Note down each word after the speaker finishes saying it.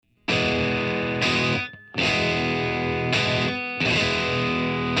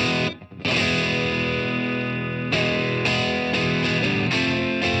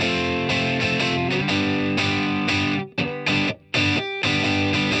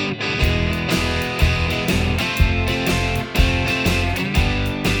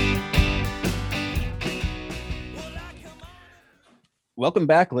Welcome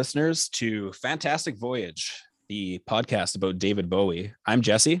back, listeners, to Fantastic Voyage, the podcast about David Bowie. I'm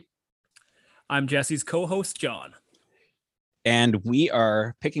Jesse. I'm Jesse's co-host, John. And we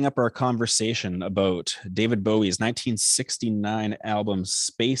are picking up our conversation about David Bowie's 1969 album,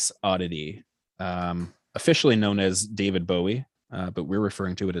 Space Oddity, officially known as David Bowie, but we're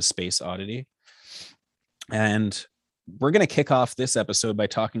referring to it as Space Oddity. And we're going to kick off this episode by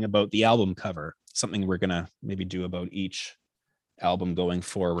talking about the album cover, something we're going to maybe do about each album going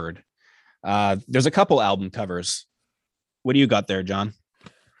forward. There's a couple album covers. What do you got there, John?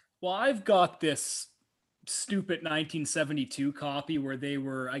 Well, I've got this stupid 1972 copy where they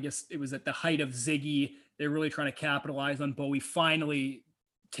were, I guess it was at the height of Ziggy. They're really trying to capitalize on Bowie finally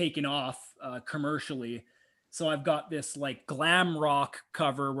taking off commercially. So I've got this like glam rock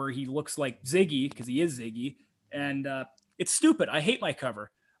cover where he looks like Ziggy because he is Ziggy. And it's stupid. I hate my cover.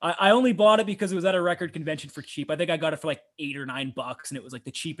 I only bought it because it was at a record convention for cheap. I think I got it for like $8 or $9 and it was like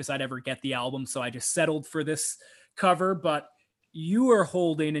the cheapest I'd ever get the album. So I just settled for this cover, but you are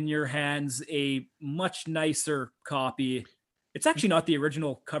holding in your hands a much nicer copy. It's actually not the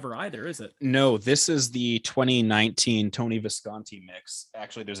original cover either, is it? No, this is the 2019 Tony Visconti mix.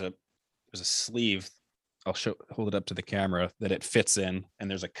 Actually, there's a sleeve. I'll hold it up to the camera that it fits in, and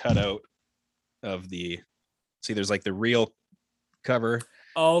there's a cutout of there's like the real cover.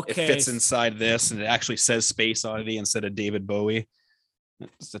 Okay. It fits inside this, and it actually says Space Oddity instead of David Bowie.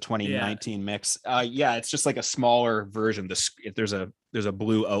 It's the 2019 mix. It's just like a smaller version. There's a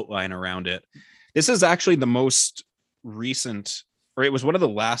blue outline around it. This is actually the most recent, or it was one of the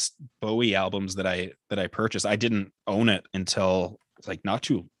last Bowie albums that I purchased. I didn't own it until like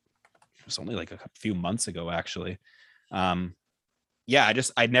it was only like a few months ago, actually. I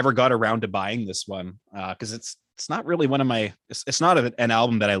never got around to buying this one because it's not really one of my. It's not an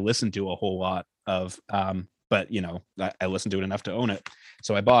album that I listen to a whole lot of. But I listened to it enough to own it,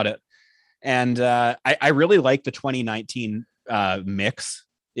 so I bought it. And I really like the 2019 mix.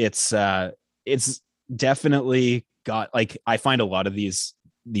 It's definitely got, like, I find a lot of these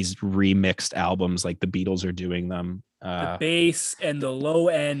remixed albums, like the Beatles are doing them. The bass and the low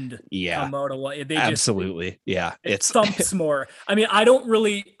end come out a lot. Absolutely. It thumps more. I mean, I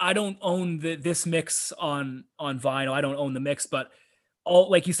don't own this mix on vinyl. I don't own the mix, but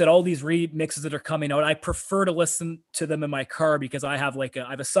like you said, all these remixes that are coming out, I prefer to listen to them in my car because I have a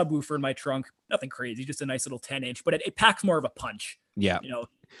subwoofer in my trunk. Nothing crazy, just a nice little 10-inch, but it packs more of a punch. Yeah.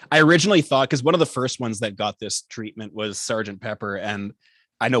 I originally thought, because one of the first ones that got this treatment was Sgt. Pepper, and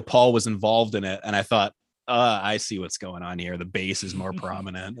I know Paul was involved in it, and I thought, I see what's going on here. The bass is more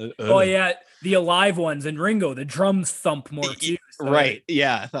prominent. Oh yeah, the Alive ones, and Ringo, the drums thump more too. So right.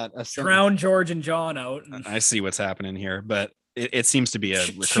 Yeah. I thought drown George and John out. I see what's happening here, but it seems to be a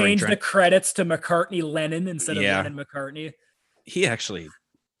recurring change trend. The credits to McCartney Lennon instead of Lennon McCartney. He actually,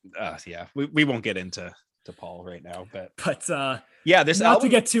 we won't get into Paul right now, but this not album, to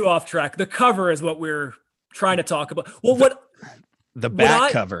get too off track. The cover is what we're trying to talk about. Well, the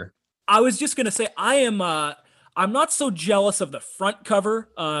back cover. I was just gonna say I'm not so jealous of the front cover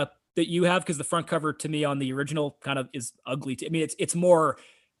that you have, because the front cover to me on the original kind of is ugly. I mean, it's more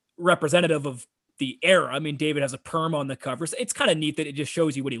representative of the era. I mean, David has a perm on the cover. So it's kind of neat that it just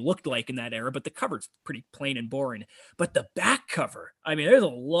shows you what he looked like in that era, but the cover's pretty plain and boring. But the back cover, I mean, there's a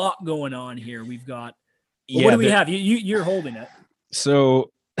lot going on here. We've got, what do we have? You're holding it.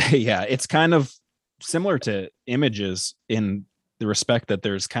 So it's kind of similar to Images in the respect that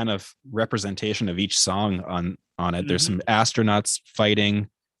there's kind of representation of each song on it. Mm-hmm. There's some astronauts fighting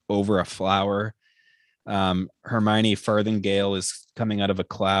over a flower. Hermione Farthingale is coming out of a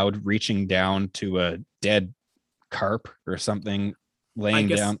cloud, reaching down to a dead carp or something, laying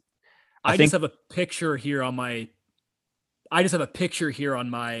down. I just have a picture here on my. I just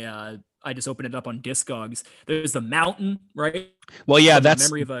opened it up on Discogs. There's the mountain, right? Well, yeah, that's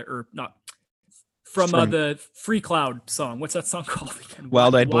memory of from the Free Cloud song. What's that song called again?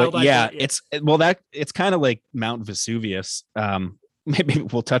 Wild-Eyed Boy. Yeah, it's kind of like Mount Vesuvius. Maybe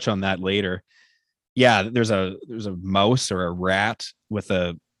we'll touch on that later. Yeah, there's a mouse or a rat with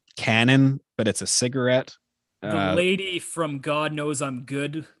a cannon, but it's a cigarette. The lady from God Knows I'm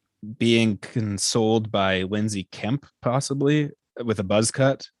Good being consoled by Lindsay Kemp, possibly with a buzz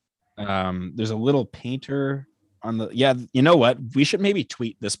cut. There's a little painter on the. Yeah, you know what? We should maybe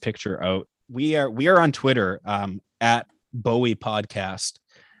tweet this picture out. We are on Twitter at Bowie Podcast.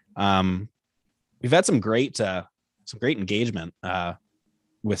 We've had some great engagement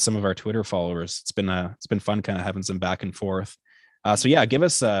with some of our Twitter followers. It's been fun kind of having some back and forth. So yeah, give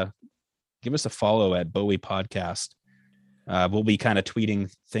us a follow at Bowie Podcast. We'll be kind of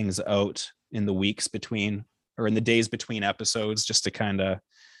tweeting things out in the weeks between or in the days between episodes, just to kind of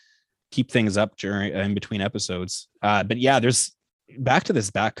keep things up during in between episodes. But yeah, there's back to this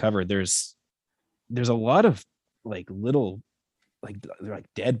back cover. There's a lot of like little they're like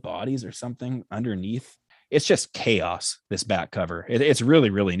dead bodies or something underneath. It's just chaos. This back cover. It's really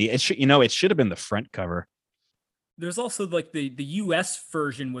really neat. It should it should have been the front cover. There's also like the US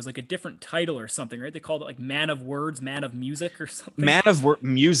version was like a different title or something, right? They called it like Man of Words, Man of Music or something. Man of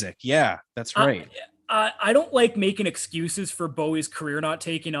Music. Yeah, that's right. I don't like making excuses for Bowie's career not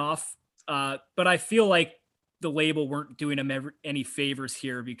taking off, but I feel like the label weren't doing him any favors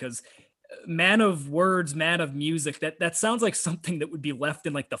here, because Man of Words, Man of Music, that sounds like something that would be left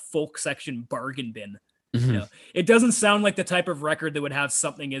in like the folk section bargain bin. Mm-hmm. It doesn't sound like the type of record that would have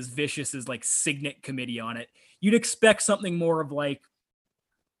something as vicious as like Signet Committee on it. You'd expect something more of like,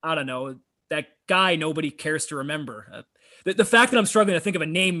 I don't know, that guy nobody cares to remember. The fact that I'm struggling to think of a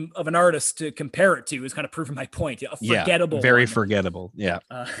name of an artist to compare it to is kind of proving my point. A forgettable, very forgettable. Yeah,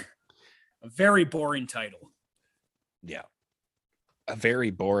 a very boring title. Yeah, a very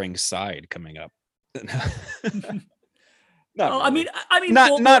boring side coming up. I mean,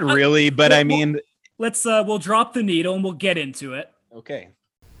 not really, but I mean, we'll drop the needle and we'll get into it. Okay.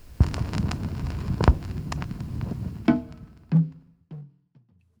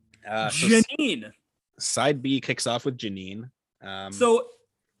 Janine. Side B kicks off with Janine. So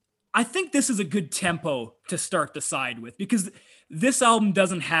I think this is a good tempo to start the side with, because this album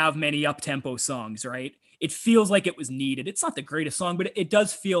doesn't have many up-tempo songs, right? It feels like it was needed. It's not the greatest song, but it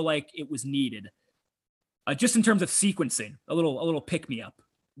does feel like it was needed. Just in terms of sequencing, a little pick-me-up.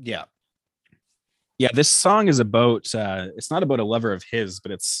 Yeah. Yeah, this song is about, it's not about a lover of his,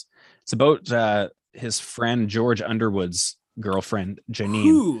 but it's about his friend George Underwood's girlfriend,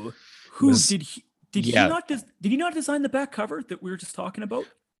 Janine. Who did he not design the back cover that we were just talking about?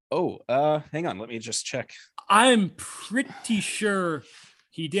 Oh, hang on, let me just check. I'm pretty sure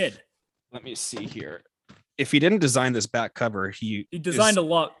he did. Let me see here. If he didn't design this back cover, he designed a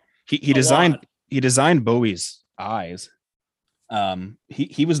lot. He designed Bowie's eyes.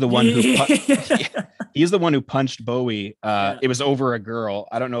 He was the one who he's the one who punched Bowie. It was over a girl.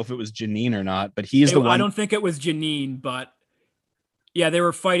 I don't know if it was Janine or not, but the one. I don't think it was Janine, but yeah, they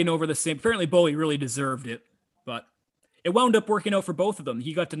were fighting over the same. Apparently, Bowie really deserved it, but it wound up working out for both of them.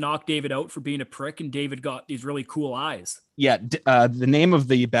 He got to knock David out for being a prick, and David got these really cool eyes. Yeah, the name of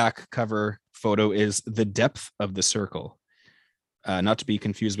the back cover photo is The Depth of the Circle, not to be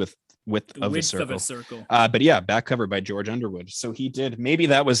confused with Width of a Circle. But yeah, back cover by George Underwood. So he did. Maybe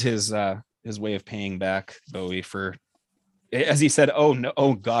that was his way of paying back Bowie for, as he said, oh no,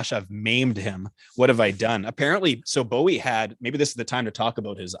 oh gosh, I've maimed him. What have I done? Apparently, so Bowie had, maybe this is the time to talk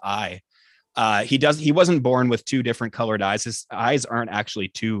about his eye. He wasn't born with two different colored eyes. His eyes aren't actually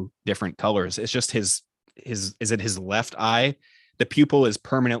two different colors. It's just his left eye. The pupil is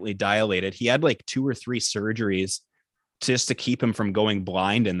permanently dilated. He had like 2 or 3 surgeries just to keep him from going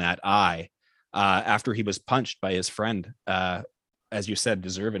blind in that eye, after he was punched by his friend, as you said,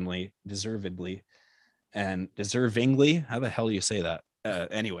 deservingly. How the hell do you say that?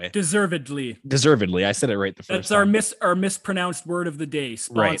 Anyway, deservedly. I said it right the first time. That's our mispronounced word of the day,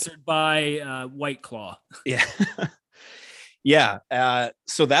 sponsored by White Claw. Yeah. Yeah.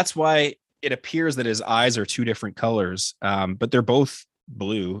 So that's why it appears that his eyes are 2 different colors, but they're both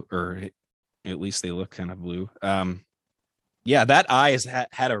blue, or at least they look kind of blue. Yeah, that eye has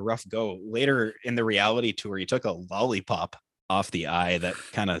had a rough go. Later in the reality tour, he took a lollipop off the eye that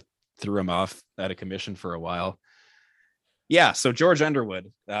kind of threw him off out of commission for a while. Yeah, so George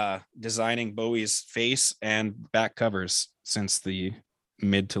Underwood, designing Bowie's face and back covers since the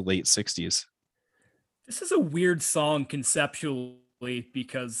mid to late 60s. This is a weird song conceptually,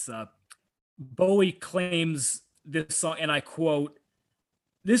 because Bowie claims this song, and I quote,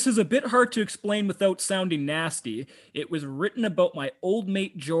 "This is a bit hard to explain without sounding nasty. It was written about my old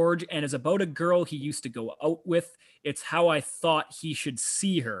mate George and is about a girl he used to go out with. It's how I thought he should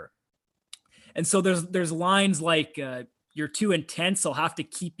see her." And so there's lines like, "You're too intense, I'll have to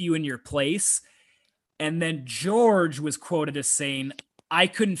keep you in your place." And then George was quoted as saying, "I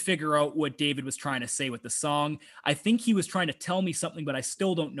couldn't figure out what David was trying to say with the song. I think he was trying to tell me something, but I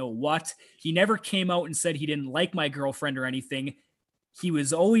still don't know what. He never came out and said he didn't like my girlfriend or anything. He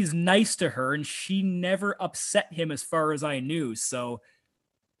was always nice to her, and she never upset him as far as I knew." So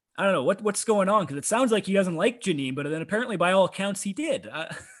I don't know what's going on, because it sounds like he doesn't like Janine, but then apparently by all accounts he did.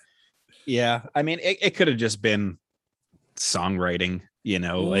 Yeah, I mean, it could have just been songwriting,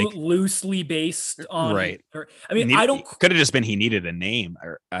 like loosely based on right. I mean, I don't. Could have just been he needed a name,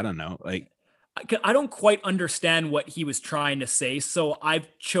 or I don't know, like. I don't quite understand what he was trying to say, so I've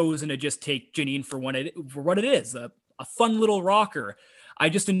chosen to just take Janine for what it is, a fun little rocker. I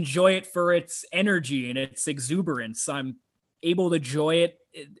just enjoy it for its energy and its exuberance. I'm able to enjoy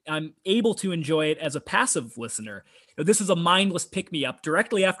it as a passive listener. This is a mindless pick me up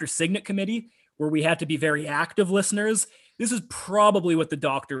directly after Signet Committee, where we had to be very active listeners. This is probably what the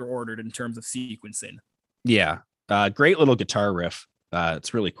doctor ordered in terms of sequencing. Yeah. Great little guitar riff.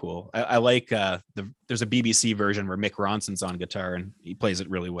 It's really cool. I like there's a BBC version where Mick Ronson's on guitar and he plays it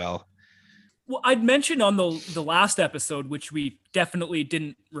really well. Well, I'd mentioned on the last episode, which we definitely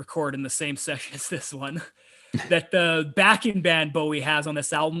didn't record in the same session as this one, that the backing band Bowie has on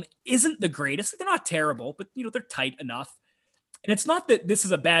this album isn't the greatest. They're not terrible, but they're tight enough. And it's not that this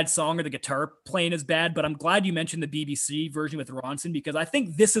is a bad song or the guitar playing is bad, but I'm glad you mentioned the BBC version with Ronson, because I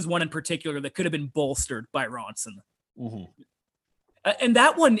think this is one in particular that could have been bolstered by Ronson. Mm-hmm. And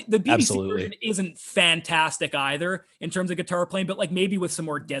that one, the BBC Absolutely. version isn't fantastic either in terms of guitar playing, but like maybe with some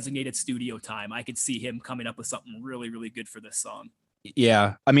more designated studio time, I could see him coming up with something really, really good for this song.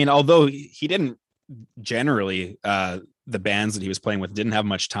 Yeah. I mean, although he didn't generally, the bands that he was playing with didn't have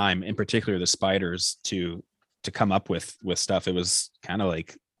much time, in particular the Spiders, to come up with stuff. It was kind of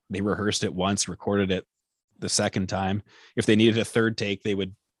like they rehearsed it once, recorded it the second time. If they needed a third take, they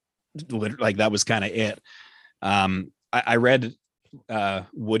would like, that was kind of it. I read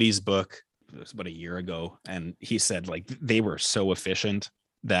Woody's book, it was about a year ago, and he said like they were so efficient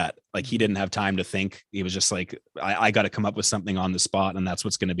that like he didn't have time to think. He was just like, I got to come up with something on the spot, and that's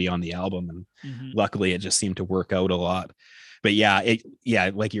what's going to be on the album. And luckily it just seemed to work out a lot. But yeah,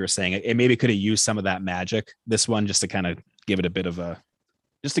 like you were saying, it maybe could have used some of that magic, this one, just to kind of give it a bit of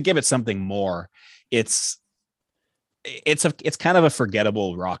just to give it something more. It's kind of a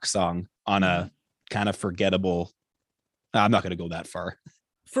forgettable rock song on a kind of forgettable, I'm not going to go that far.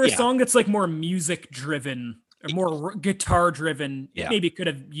 For a song that's like more music driven or more guitar driven, maybe could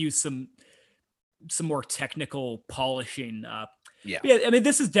have used some more technical polishing. Yeah, I mean,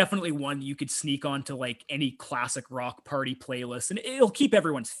 this is definitely one you could sneak onto like any classic rock party playlist, and it'll keep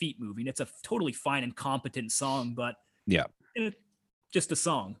everyone's feet moving. It's a totally fine and competent song, but just a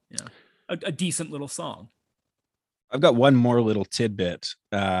song, a decent little song. I've got one more little tidbit.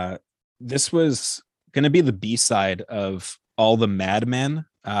 This was going to be the B-side of All the Madmen,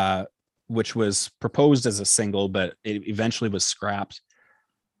 which was proposed as a single, but it eventually was scrapped.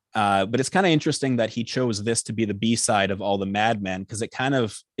 But it's kind of interesting that he chose this to be the B-side of All the Madmen, because it kind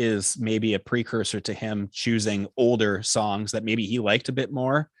of is maybe a precursor to him choosing older songs that maybe he liked a bit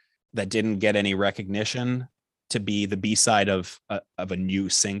more, that didn't get any recognition, to be the B-side of a new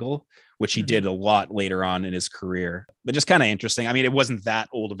single, which he did a lot later on in his career. But just kind of interesting. I mean, it wasn't that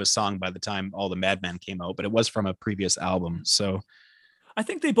old of a song by the time All the Madmen came out, but it was from a previous album. So I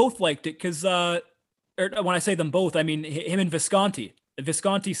think they both liked it, because when I say them both, I mean him and Visconti.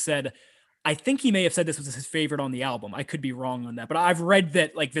 Visconti said, I think he may have said this was his favorite on the album. I could be wrong on that, but I've read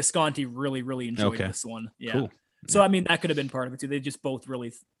that like Visconti really, really enjoyed this one. Yeah. Cool. So, I mean, that could have been part of it too. They just both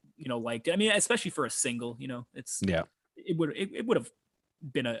really, liked it. I mean, especially for a single, it would have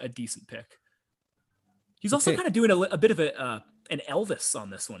been a decent pick. He's also kind of doing a bit of an Elvis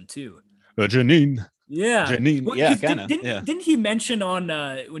on this one too. Janine. Yeah. Janine. Well, yeah, kind of. Didn't he mention on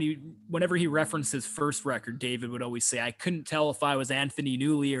whenever he referenced his first record, David would always say, I couldn't tell if I was Anthony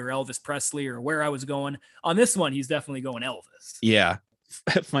Newley or Elvis Presley or where I was going. On this one, he's definitely going Elvis. Yeah.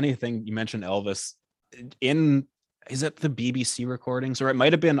 Funny thing, you mentioned Elvis. Is it the BBC recordings, or it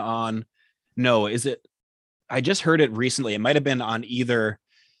might have been on, I just heard it recently. It might have been on either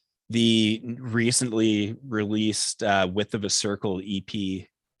the recently released Width of a Circle EP.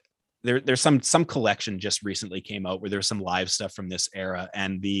 There's some collection just recently came out where there's some live stuff from this era,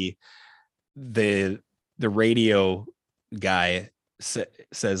 and the radio guy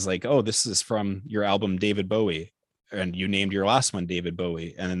says like, oh, this is from your album David Bowie, and you named your last one David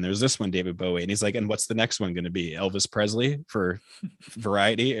Bowie, and then there's this one David Bowie, and he's like, and what's the next one going to be? Elvis Presley for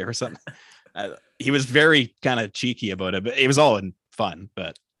variety or something? He was very kind of cheeky about it, but it was all in fun,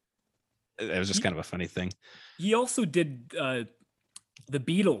 but it was just kind of a funny thing. He also did the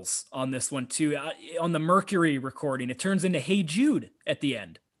Beatles on this one too. On the Mercury recording, it turns into Hey Jude at the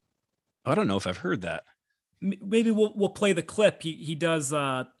end. I don't know if I've heard that. Maybe we'll play the clip. He does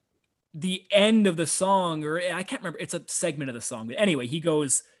the end of the song, or I can't remember. It's a segment of the song. But anyway, he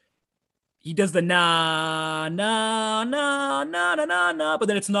does the na na na na na na na, but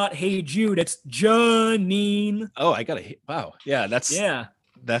then it's not Hey Jude, it's Janine. Oh, wow. Yeah, that's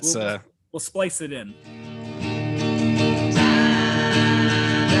we'll splice it in.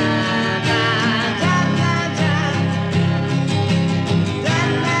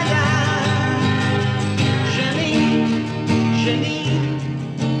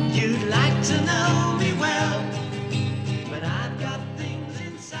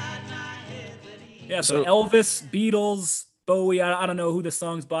 Yeah, so Elvis, Beatles, Bowie. I don't know who the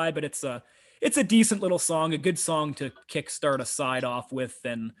song's by, but it's a decent little song, a good song to kickstart a side off with.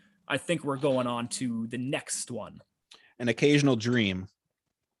 And I think we're going on to the next one. An Occasional Dream.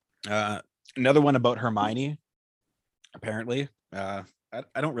 Another one about Hermione, apparently. I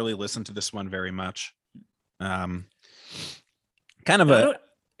don't really listen to this one very much. Kind of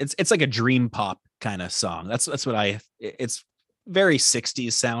it's like a dream pop kind of song. That's what it's very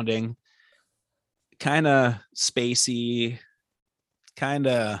 60s sounding, kind of spacey, kind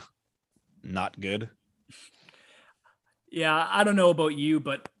of not good. Yeah, I don't know about you,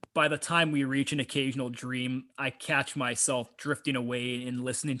 but by the time we reach An Occasional Dream, I catch myself drifting away and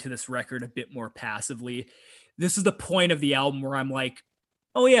listening to this record a bit more passively. This is the point of the album where I'm like,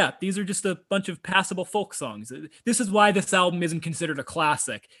 oh yeah, these are just a bunch of passable folk songs. This is why this album isn't considered a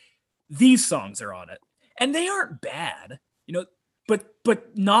classic. These songs are on it, and they aren't bad,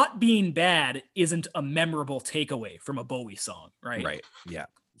 but not being bad isn't a memorable takeaway from a Bowie song, right? Right. Yeah.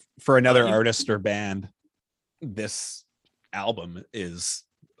 For another artist or band, this album is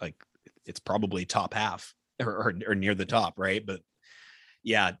like, it's probably top half or near the top, right? But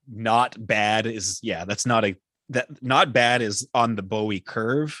yeah, not bad is, that's not not bad is on the Bowie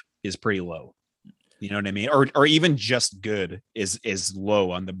curve is pretty low. You know what I mean? Or even just good is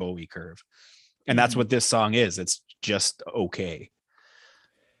low on the Bowie curve. And that's what this song is. It's just okay.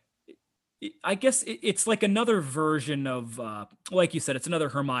 I guess it's like another version of, like you said, it's another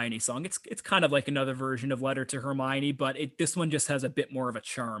Hermione song. It's kind of like another version of Letter to Hermione, but this one just has a bit more of a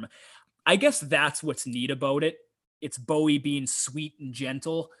charm. I guess that's what's neat about it. It's Bowie being sweet and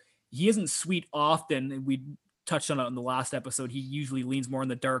gentle. He isn't sweet often, and we touched on it in the last episode. He usually leans more on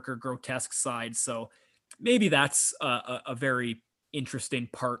the darker, grotesque side. So maybe that's a very interesting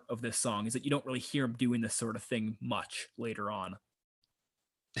part of this song, is that you don't really hear him doing this sort of thing much later on.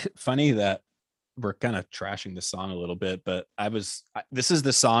 Funny that we're kind of trashing the song a little bit, but this is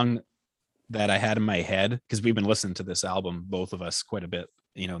the song that I had in my head because we've been listening to this album, both of us, quite a bit,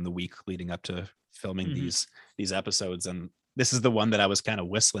 in the week leading up to filming these episodes. And this is the one that I was kind of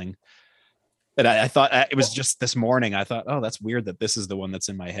whistling. But I thought it was just this morning. I thought, oh, that's weird that this is the one that's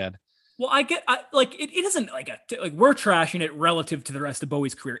in my head. Well, it isn't like we're trashing it relative to the rest of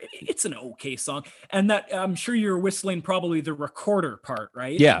Bowie's career. It's an okay song, and that I'm sure you're whistling probably the recorder part,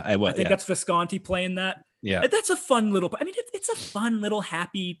 right? Yeah, I was. I think that's Visconti playing that. Yeah, that's a fun little. I mean, it's a fun little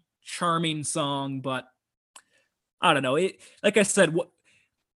happy, charming song, but I don't know. Like I said,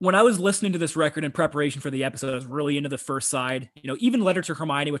 when I was listening to this record in preparation for the episode, I was really into the first side. Even Letter to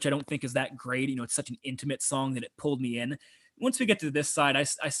Hermione, which I don't think is that great. It's such an intimate song that it pulled me in. Once we get to this side,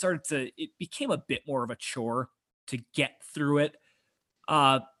 I started it became a bit more of a chore to get through it.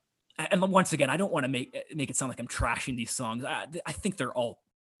 And once again, I don't want to make it sound like I'm trashing these songs. I think they're all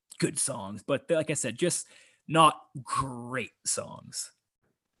good songs, but like I said, just not great songs.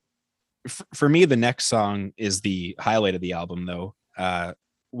 For me, the next song is the highlight of the album, though.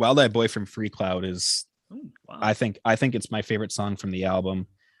 Wild Eyed Boy from Free Cloud is, wow. I think it's my favorite song from the album.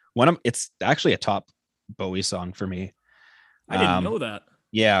 It's actually a top Bowie song for me. I didn't know that.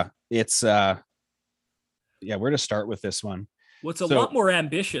 Yeah, it's where to start with this one? Well, it's a lot more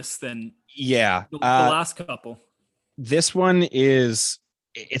ambitious than the last couple. This one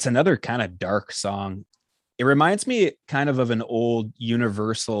it's another kind of dark song. It reminds me kind of an old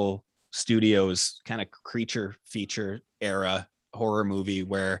Universal Studios kind of creature feature era horror movie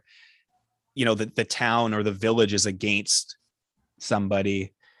where the town or the village is against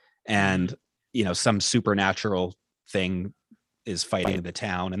somebody, and some supernatural thing is fighting the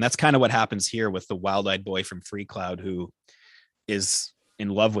town. And that's kind of what happens here with the wild-eyed boy from Free Cloud, who is in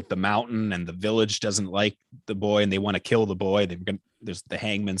love with the mountain, and the village doesn't like the boy and they want to kill the boy. There's the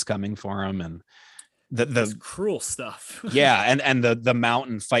hangman's coming for him, and the cruel stuff. Yeah. And the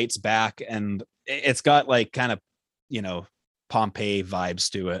mountain fights back, and it's got like kind of, Pompeii vibes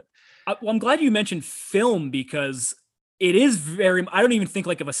to it. Well, I'm glad you mentioned film, because it is I don't even think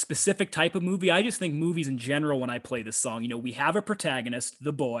like of a specific type of movie. I just think movies in general, when I play this song, we have a protagonist,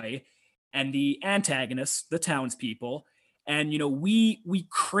 the boy, and the antagonist, the townspeople. And, we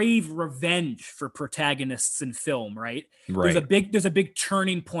crave revenge for protagonists in film, right? There's a big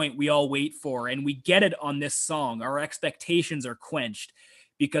turning point we all wait for, and we get it on this song. Our expectations are quenched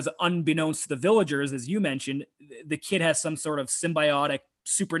because, unbeknownst to the villagers, as you mentioned, the kid has some sort of symbiotic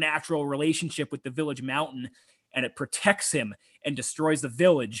supernatural relationship with the village mountain, and it protects him and destroys the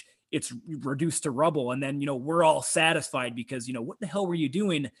village. It's reduced to rubble. And then, we're all satisfied because, what the hell were you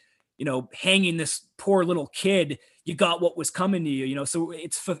doing? Hanging this poor little kid. You got what was coming to you, so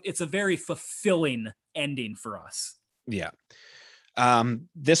it's a very fulfilling ending for us. Yeah.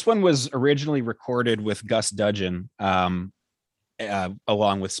 This one was originally recorded with Gus Dudgeon,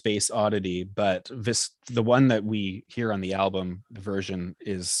 along with Space Oddity, but the one that we hear on the album version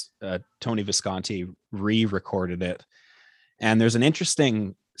is Tony Visconti re-recorded it. And there's an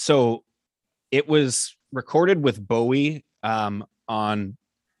interesting, so it was recorded with Bowie on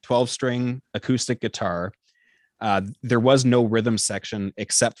 12-string acoustic guitar. There was no rhythm section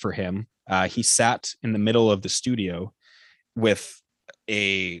except for him. He sat in the middle of the studio with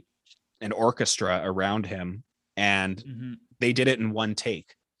an orchestra around him, and they did it in one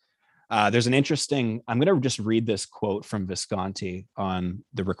take. There's an interesting, I'm going to just read this quote from Visconti on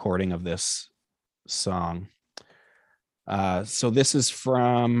the recording of this song. So this is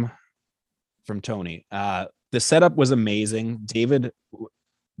from Tony. The setup was amazing. David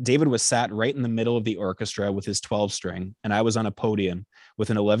was sat right in the middle of the orchestra with his 12-string, and I was on a podium with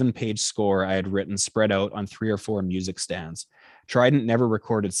an 11-page score I had written spread out on 3 or 4 music stands. Trident never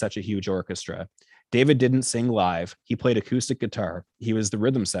recorded such a huge orchestra. David didn't sing live. He played acoustic guitar. He was the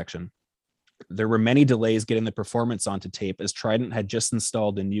rhythm section. There were many delays getting the performance onto tape, as Trident had just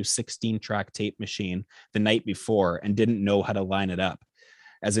installed a new 16-track tape machine the night before and didn't know how to line it up,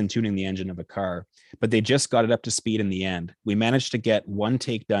 as in tuning the engine of a car. But they just got it up to speed in the end. We managed to get one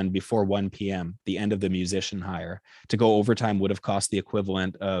take done before 1 p.m., the end of the musician hire. To go overtime would have cost the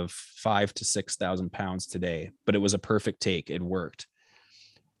equivalent of £5,000 to £6,000 today, but it was a perfect take. It worked.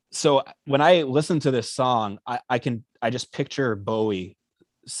 So when I listen to this song, I just picture Bowie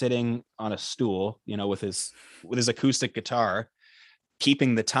sitting on a stool, with his acoustic guitar,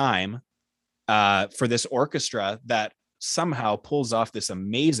 keeping the time for this orchestra that somehow pulls off this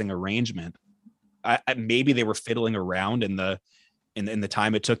amazing arrangement. Maybe they were fiddling around in the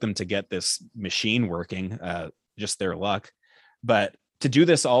time it took them to get this machine working, just their luck. But to do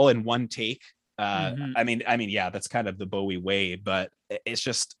this all in one take, I mean, yeah, that's kind of the Bowie way, but it's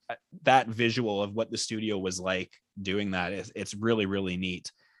just that visual of what the studio was like doing that. It's really, really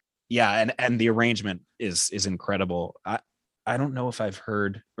neat. Yeah. And the arrangement is incredible. I don't know if I've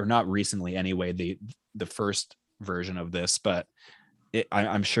heard, or not recently anyway, the first version of this, but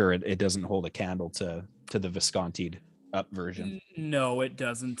I'm sure it doesn't hold a candle to the Visconti up version. No, it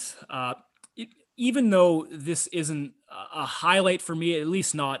doesn't. Even though this isn't a highlight for me, at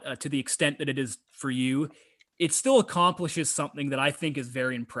least not to the extent that it is for you, it still accomplishes something that I think is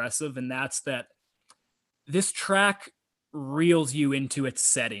very impressive, and that's that this track reels you into its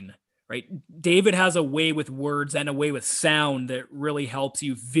setting, right? David has a way with words and a way with sound that really helps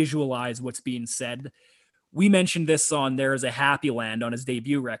you visualize what's being said. We mentioned this on There Is a Happy Land on his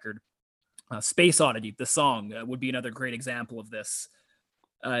debut record. Space Oddity, the song, would be another great example of this.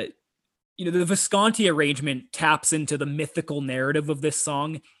 The Visconti arrangement taps into the mythical narrative of this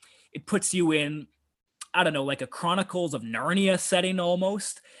song. It puts you in, I don't know, like a Chronicles of Narnia setting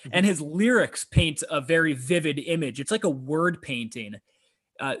almost. And his lyrics paint a very vivid image. It's like a word painting.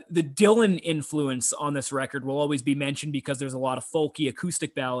 The Dylan influence on this record will always be mentioned because there's a lot of folky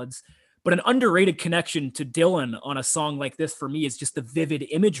acoustic ballads. But an underrated connection to Dylan on a song like this for me is just the vivid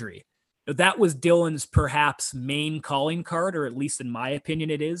imagery. That was Dylan's perhaps main calling card, or at least in my opinion,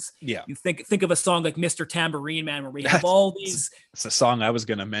 it is. Yeah. You think of a song like Mr. Tambourine Man, where we have all these. It's a song I was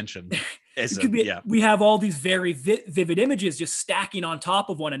going to mention. We have all these very vivid images just stacking on top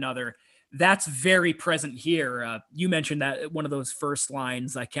of one another. That's very present here. You mentioned that one of those first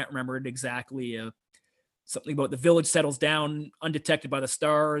lines. I can't remember it exactly. Something about the village settles down undetected by the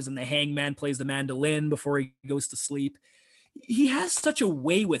stars, and the hangman plays the mandolin before he goes to sleep. He has such a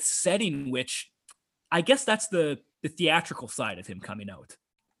way with setting, which I guess that's the theatrical side of him coming out.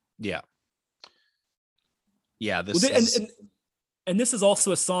 Yeah. Yeah. And this is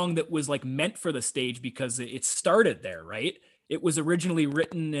also a song that was like meant for the stage because it started there, right? It was originally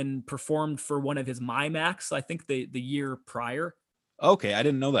written and performed for one of his MyMacs, I think the year prior. Okay, I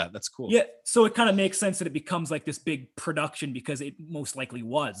didn't know that. That's cool. Yeah, so it kind of makes sense that it becomes like this big production because it most likely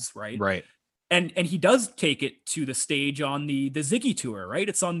was, right? Right. And he does take it to the stage on the Ziggy tour, right?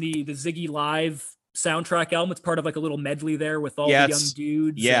 It's on the Ziggy Live soundtrack album. It's part of like a little medley there with all the young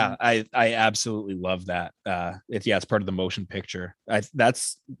dudes. Yeah, I absolutely love that. It's part of the motion picture.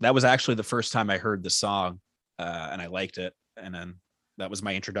 That was actually the first time I heard the song, and I liked it. And then that was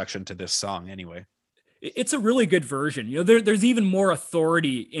my introduction to this song anyway. It's a really good version. There's even more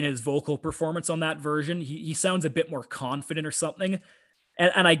authority in his vocal performance on that version. He sounds a bit more confident or something.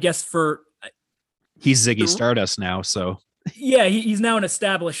 And I guess he's Ziggy Stardust now, so yeah, he's now an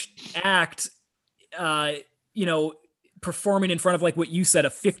established act. Performing in front of, like what you said, a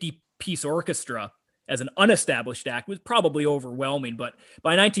 50-piece orchestra as an unestablished act was probably overwhelming. But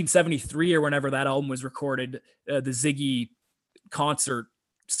by 1973 or whenever that album was recorded, the Ziggy concert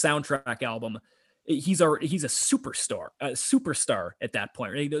soundtrack album, he's a superstar at that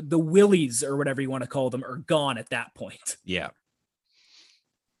point. Right? The Willies or whatever you want to call them are gone at that point. Yeah.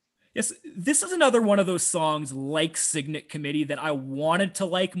 Yes, this is another one of those songs like Signet Committee that I wanted to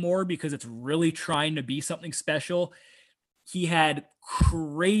like more because it's really trying to be something special. He had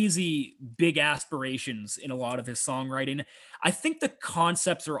crazy big aspirations in a lot of his songwriting. I think the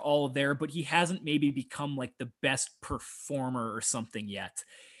concepts are all there, but he hasn't maybe become like the best performer or something yet.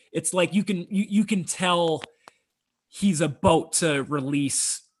 It's like you can tell he's about to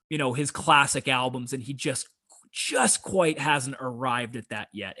release, his classic albums, and he just quite hasn't arrived at that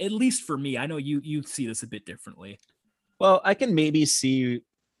yet. At least for me. I know you see this a bit differently. Well, I can maybe see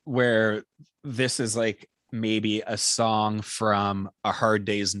where this is like maybe a song from A Hard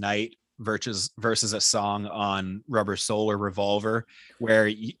Day's Night versus a song on Rubber Soul or Revolver, where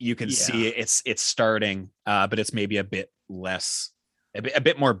you can see it's starting, but it's maybe a bit less, a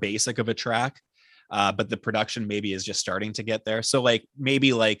bit more basic of a track, but the production maybe is just starting to get there. So like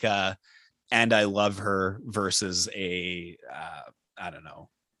maybe like And I Love Her versus I don't know,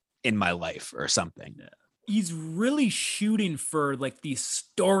 In My Life or something. He's really shooting for like these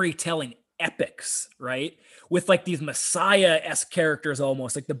storytelling epics, right? With like these Messiah-esque characters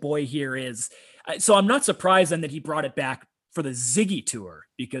almost, like the boy here is. So I'm not surprised then that he brought it back for the Ziggy tour,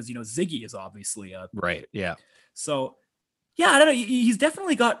 because, Ziggy is obviously a... Right, yeah. So, yeah, I don't know. He's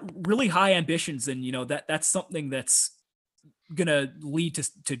definitely got really high ambitions, and, that's something that's gonna lead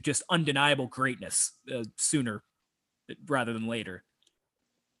to just undeniable greatness sooner rather than later.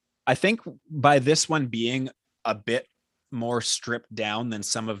 I think by this one being a bit more stripped down than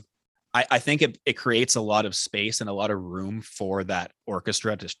some of, I think it creates a lot of space and a lot of room for that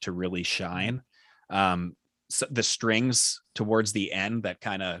orchestra to really shine. So the strings towards the end that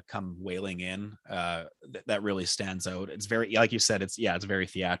kind of come wailing in, that really stands out. It's very, like you said, it's very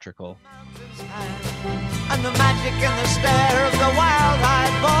theatrical. And the magic and the stare of the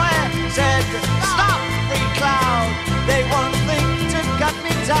wild-eyed boy said, "Stop, free cloud, they won't think to cut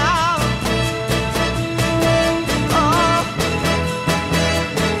me down." Oh.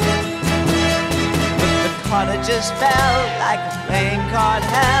 But the cottagers fell like a playing card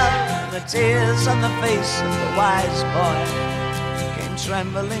hell, and the tears on the face of the wise boy came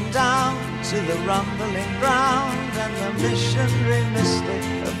trembling down to the rumbling ground, and the missionary mystic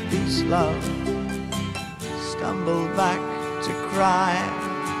of peace love stumbled back to cry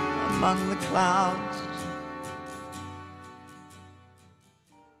among the clouds.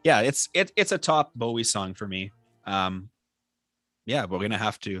 Yeah, it's a top Bowie song for me. Yeah, we're gonna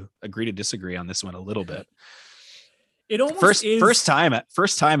have to agree to disagree on this one a little bit. It almost first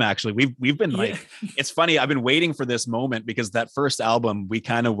time actually. We've been like, it's funny. I've been waiting for this moment because that first album we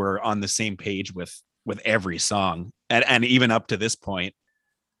kind of were on the same page with every song, and even up to this point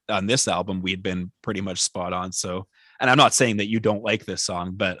on this album we'd been pretty much spot on. So, and I'm not saying that you don't like this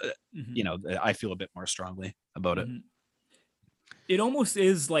song, but I feel a bit more strongly about it. It almost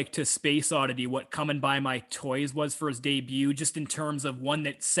is like to Space Oddity what Coming By My Toys was for his debut, just in terms of one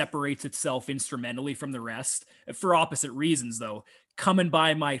that separates itself instrumentally from the rest, for opposite reasons though. Coming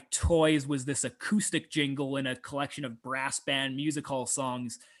By My Toys was this acoustic jingle in a collection of brass band music hall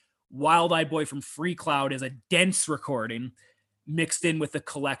songs. Wild Eyed Boy from Free Cloud is a dense recording mixed in with a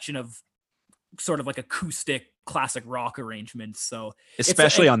collection of sort of like acoustic classic rock arrangements. So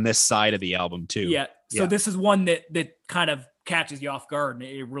especially on this side of the album too. Yeah. So this is one that kind of catches you off guard, and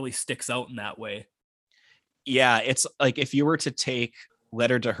it really sticks out in that way. Yeah. It's like if you were to take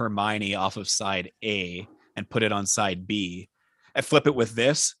Letter to Hermione off of side A and put it on side B and flip it with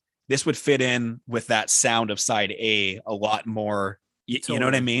this would fit in with that sound of side A a lot more. You know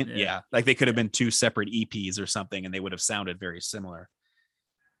what I mean? Yeah. Like they could have been two separate EPs or something, and they would have sounded very similar.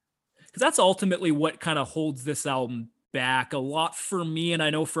 Because that's ultimately what kind of holds this album back a lot for me, and I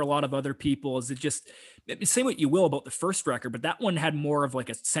know for a lot of other people, is it just, say what you will about the first record, but that one had more of like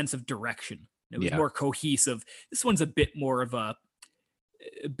a sense of direction. It was more cohesive. This one's a bit more of a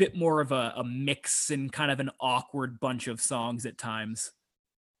mix and kind of an awkward bunch of songs at times.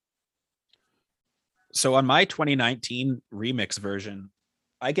 So on my 2019 remix version,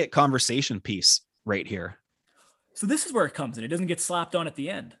 I get Conversation Piece right here. So this is where it comes in. It doesn't get slapped on at the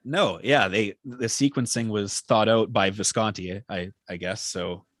end. No, yeah, the sequencing was thought out by Visconti, I guess.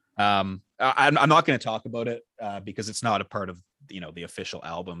 So I'm not going to talk about it because it's not a part of the official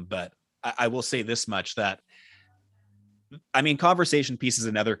album. But I will say this much, that I mean, Conversation Piece is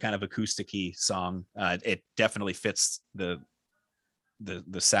another kind of acoustic-y song. It definitely fits the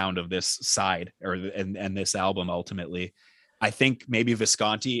sound of this side and this album ultimately. I think maybe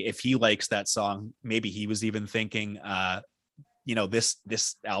Visconti, if he likes that song, maybe he was even thinking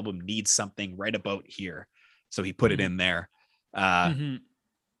this album needs something right about here, so he put it in there.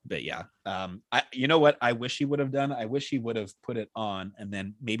 But yeah, you know what I wish he would have done? I wish he would have put it on and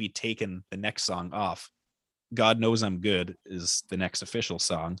then maybe taken the next song off. God Knows I'm Good is the next official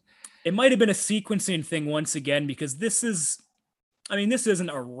song. It might have been a sequencing thing once again, because this isn't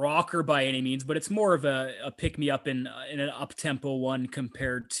a rocker by any means, but it's more of a pick me up in an up tempo one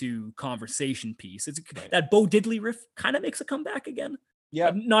compared to Conversation Piece. It's that Bo Diddley riff kind of makes a comeback again.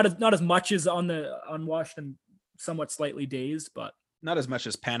 Yeah, not as much as on the Unwashed and Somewhat Slightly Dazed, but not as much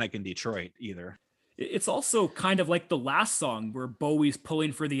as Panic in Detroit either. It's also kind of like the last song where Bowie's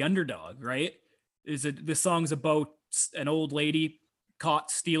pulling for the underdog, right? The song's about an old lady caught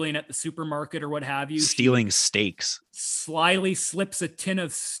stealing at the supermarket or what have you. Stealing steaks. Slyly slips a tin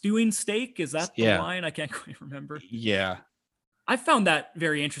of stewing steak. Is that the line? I can't quite remember. Yeah. I found that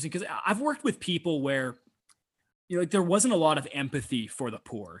very interesting because I've worked with people where, like there wasn't a lot of empathy for the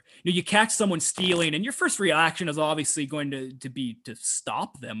poor. You catch someone stealing and your first reaction is obviously going to be to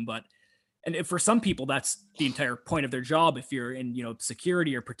stop them. And for some people, that's the entire point of their job. If you're in,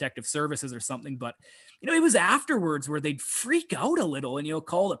 security or protective services or something, but it was afterwards where they'd freak out a little and,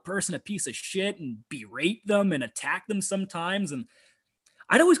 call the person a piece of shit and berate them and attack them sometimes. And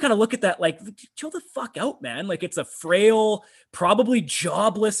I'd always kind of look at that like, chill the fuck out, man. Like it's a frail, probably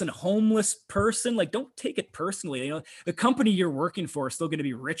jobless and homeless person. Like, don't take it personally. The company you're working for is still going to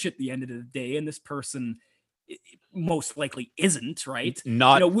be rich at the end of the day. And this person most likely isn't, right?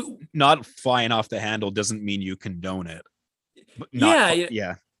 Not flying off the handle doesn't mean you condone it.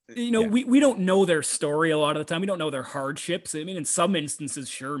 Yeah. We don't know their story a lot of the time. We don't know their hardships. I mean, in some instances,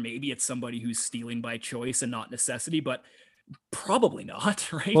 sure, maybe it's somebody who's stealing by choice and not necessity, but probably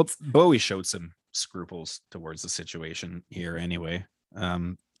not, right? Well, Bowie showed some scruples towards the situation here anyway.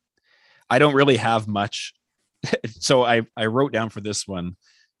 I don't really have much. So I wrote down for this one,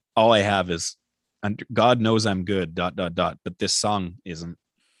 all I have is God Knows I'm Good, ... But this song isn't.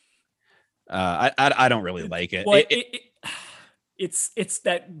 I don't really like it. Well, it's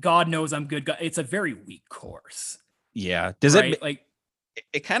that God Knows I'm Good. It's a very weak chorus. Yeah. Does it like?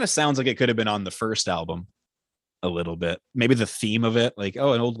 It kind of sounds like it could have been on the first album a little bit. Maybe the theme of it, like,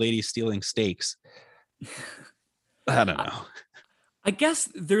 oh, an old lady stealing steaks. I don't know. I guess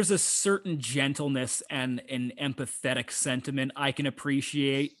there's a certain gentleness and an empathetic sentiment I can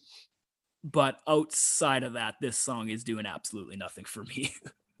appreciate. But outside of that, this song is doing absolutely nothing for me.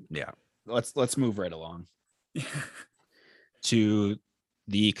 Yeah. Let's move right along to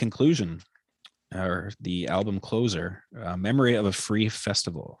the conclusion, or the album closer, Memory of a Free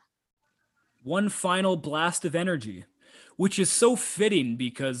Festival. One final blast of energy, which is so fitting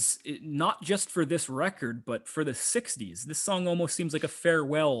because not just for this record, but for the 60s. This song almost seems like a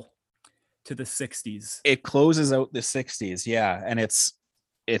farewell to the 60s. It closes out the 60s, yeah. And it's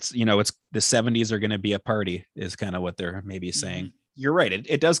the 70s are going to be a party is kind of what they're maybe saying. Mm-hmm. You're right.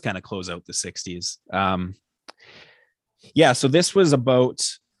 It does kind of close out the 60s. Yeah. So this was about,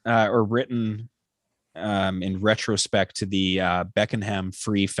 or written in retrospect to the Beckenham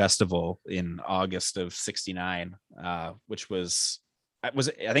Free Festival in August of 69, which was, I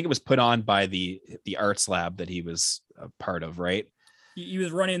think it was put on by the Arts Lab that he was a part of, right? He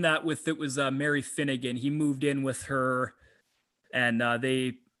was running that with, it was Mary Finnegan. He moved in with her, and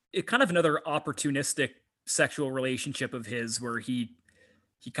it kind of another opportunistic sexual relationship of his where he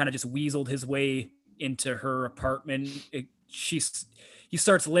kind of just weaseled his way into her apartment. He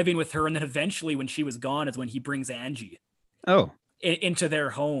starts living with her, and then eventually when she was gone is when he brings Angie into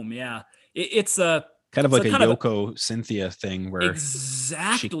their home. Yeah. It's a kind of like a Yoko Cynthia thing where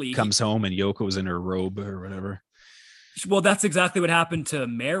exactly she comes home and Yoko's in her robe or whatever. Well, that's exactly what happened to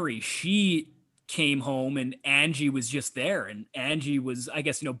Mary. She came home and Angie was just there, and Angie was, I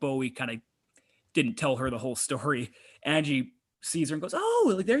guess, Bowie kind of didn't tell her the whole story. Angie sees her and goes,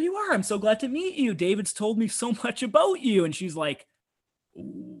 "Oh, like, there you are. I'm so glad to meet you. David's told me so much about you." And she's like,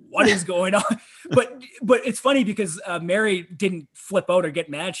 "What is going on?" But it's funny because Mary didn't flip out or get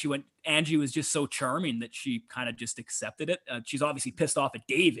mad. Angie was just so charming that she kind of just accepted it. She's obviously pissed off at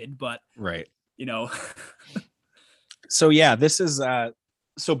David, but right. So yeah, this is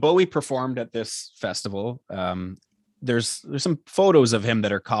so Bowie performed at this festival. There's some photos of him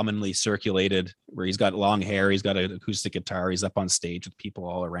that are commonly circulated where he's got long hair, he's got an acoustic guitar, he's up on stage with people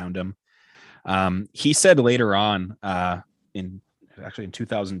all around him. He said later on, in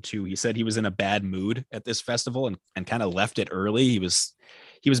 2002, he said he was in a bad mood at this festival and kind of left it early. He was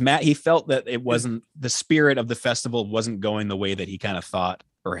mad. He felt that it wasn't, the spirit of the festival wasn't going the way that he kind of thought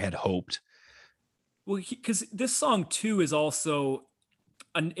or had hoped. Well, because this song too is also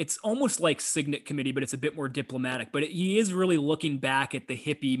it's almost like Signet Committee, but it's a bit more diplomatic. But he is really looking back at the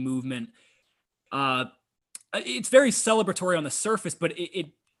hippie movement. It's very celebratory on the surface, but it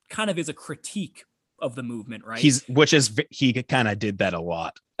kind of is a critique of the movement, right? He kind of did that a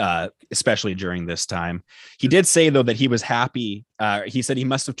lot, especially during this time. He did say though that he was happy. He said he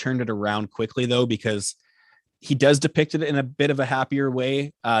must have turned it around quickly though, because he does depict it in a bit of a happier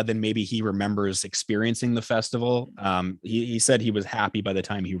way than maybe he remembers experiencing the festival. He said he was happy by the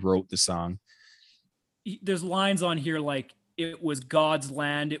time he wrote the song. There's lines on here like, it was God's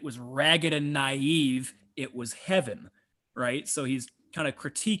land, it was ragged and naive, it was heaven, right? So he's kind of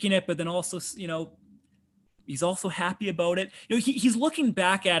critiquing it, but then also, he's also happy about it. He's looking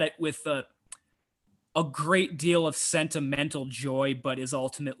back at it with a great deal of sentimental joy, but is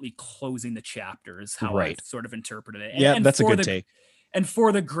ultimately closing the chapter, is how I sort of interpreted it. Yeah, that's a good take. And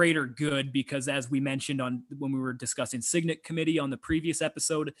for the greater good, because as we mentioned when we were discussing Signet Committee on the previous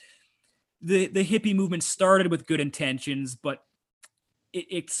episode, the hippie movement started with good intentions, but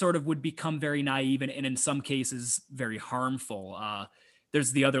it sort of would become very naive and in some cases very harmful.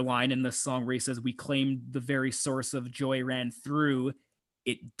 There's the other line in the song where he says, "We claimed the very source of joy ran through.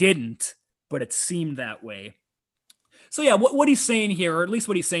 It didn't, but it seemed that way." So yeah, what he's saying here, or at least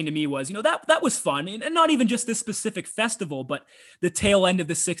what he's saying to me was, that was fun. And not even just this specific festival, but the tail end of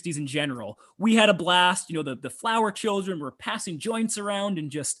the 60s in general. We had a blast. The flower children were passing joints around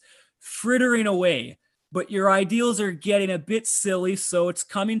and just frittering away. But your ideals are getting a bit silly, so it's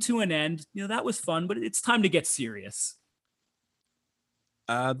coming to an end. That was fun, but it's time to get serious.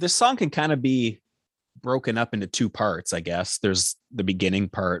 This song can kind of be broken up into two parts, I guess. There's the beginning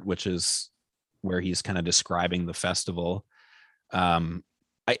part, which is where he's kind of describing the festival.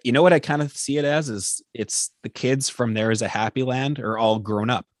 What I kind of see it as is it's the kids from There Is a Happy Land are all grown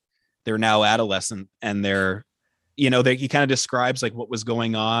up. They're now adolescent, and he kind of describes like what was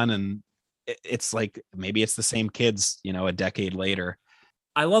going on, and it's like maybe it's the same kids, a decade later.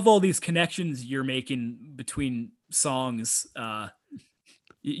 I love all these connections you're making between songs.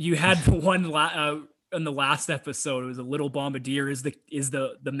 You had one in the last episode. It was a Little Bombardier is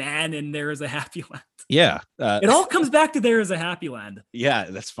the man, and There Is a Happy Land. Yeah, it all comes back to There Is a Happy Land. Yeah,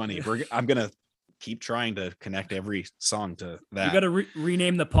 that's funny. I'm gonna keep trying to connect every song to that. You got to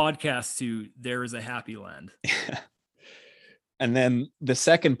rename the podcast to There Is a Happy Land. And then the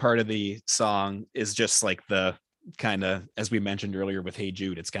second part of the song is just like the kind of, as we mentioned earlier with Hey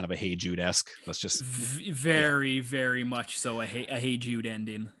Jude, it's kind of a Hey Jude-esque. Let's just very much so a Hey Jude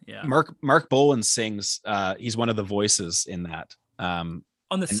ending. Yeah. Mark Bolan sings. He's one of the voices in that. On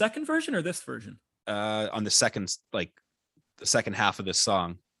the second version or this version? On the second half of this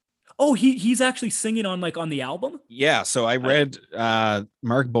song. Oh, he's actually singing on the album? Yeah. So I read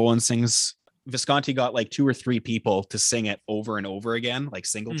Mark Bolan sings. Visconti got like 2 or 3 people to sing it over and over again, like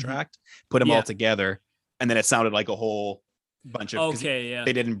single tracked, put them all together. And then it sounded like a whole bunch of, they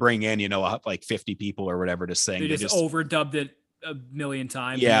didn't bring in, like 50 people or whatever to sing. They just overdubbed it a million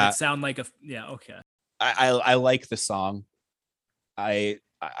times. Yeah. And it sound like okay. I like the song. I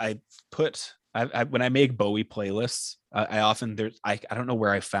when I make Bowie playlists, I often I don't know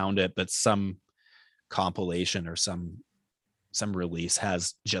where I found it, but some compilation or some release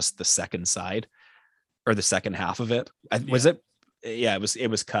has just the second side or the second half of it. It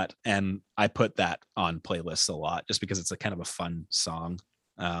was cut, and I put that on playlists a lot just because it's a kind of a fun song.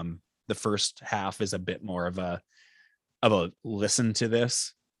 The first half is a bit more of a listen to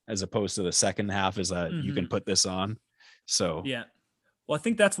this, as opposed to the second half is you can put this on. So yeah. Well, I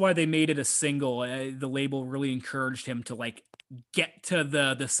think that's why they made it a single. The label really encouraged him to get to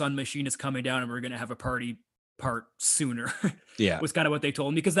the Sun Machine is coming down and we're going to have a party part sooner. Yeah. Was kind of what they told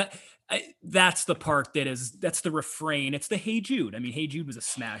him, because that's the part that's the refrain. It's the Hey Jude. I mean, Hey Jude was a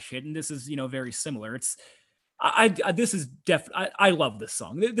smash hit, and this is, very similar. It's, I love this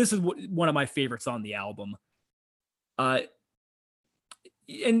song. This is one of my favorites on the album. And,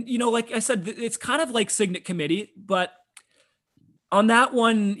 like I said, it's kind of like Signet Committee, but on that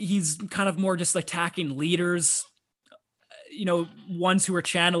one, he's kind of more just attacking leaders, ones who are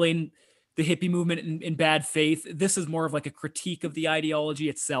channeling the hippie movement in bad faith. This is more of like a critique of the ideology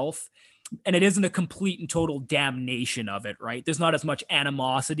itself. And it isn't a complete and total damnation of it, right? There's not as much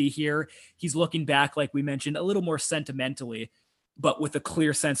animosity here. He's looking back, like we mentioned, a little more sentimentally, but with a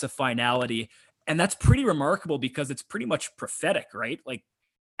clear sense of finality. And that's pretty remarkable because it's pretty much prophetic, right? Like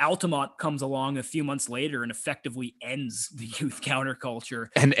Altamont comes along a few months later and effectively ends the youth counterculture.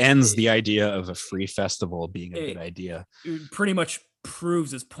 And ends the idea of a free festival being a good idea. It pretty much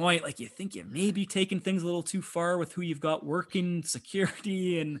proves his point. Like, you think you may be taking things a little too far with who you've got working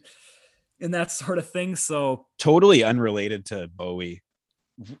security and that sort of thing. So totally unrelated to Bowie.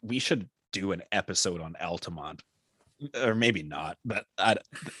 we should do an episode on Altamont, or maybe not, but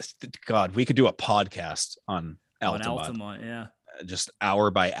God, we could do a podcast on Altamont. Yeah. Just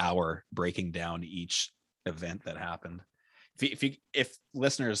hour by hour breaking down each event that happened. If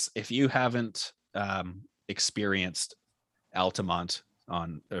listeners, if you haven't experienced Altamont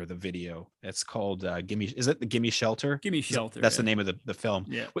or the video, it's called is it the Gimme Shelter? Gimme Shelter. That's the name of the film.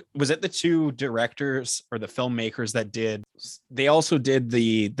 Yeah. Was it the two directors or the filmmakers that they also did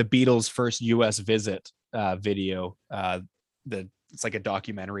the Beatles' first US visit video? It's like a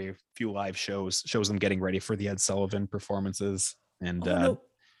documentary, a few live shows them getting ready for the Ed Sullivan performances, and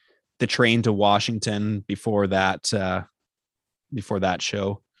the train to Washington before that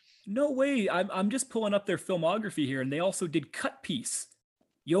show. No way. I'm just pulling up their filmography here, and they also did Cut Piece,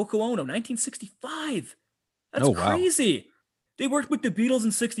 Yoko Ono, 1965. That's crazy. Wow. They worked with the Beatles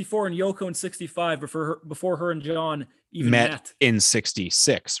in 64 and Yoko in 65 before her and John even met in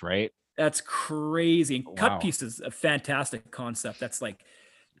 66, right? That's crazy. And Cut Piece is a fantastic concept. That's like,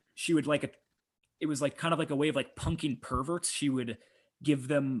 she would it was like kind of like a way of like punking perverts. She would give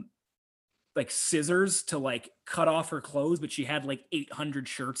them like scissors to like cut off her clothes, but she had like 800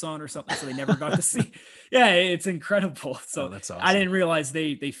 shirts on or something, so they never got to see. Yeah, it's incredible. So that's awesome. I didn't realize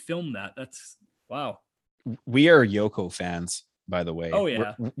they filmed that. That's wow. We are Yoko fans, by the way. Oh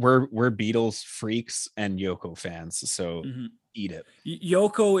yeah, we're Beatles freaks and Yoko fans. So eat it.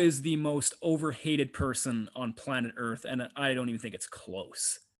 Yoko is the most overhated person on planet Earth, and I don't even think it's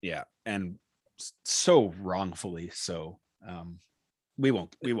close. Yeah, and so wrongfully so. We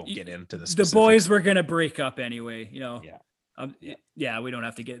won't get into this. The boys were gonna break up anyway, you know. Yeah. Yeah, we don't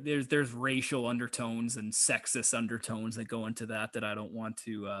have to get there's racial undertones and sexist undertones that go into that I don't want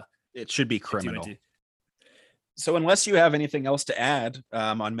to. It should be criminal. So unless you have anything else to add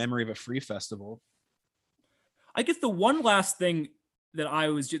on Memory of a Free Festival, I guess the one last thing that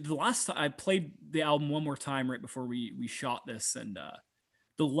the last time I played the album one more time right before we shot this, and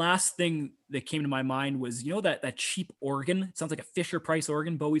the last thing that came to my mind was, you know, that cheap organ. It sounds like a Fisher Price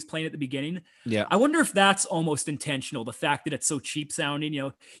organ Bowie's playing at the beginning. Yeah. I wonder if that's almost intentional. The fact that it's so cheap sounding, you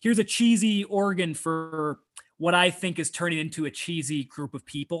know, here's a cheesy organ for what I think is turning into a cheesy group of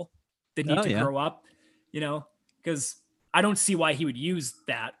people that need to grow up, you know, because I don't see why he would use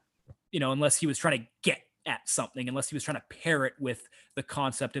that, you know, unless he was trying to get at something, unless he was trying to pair it with the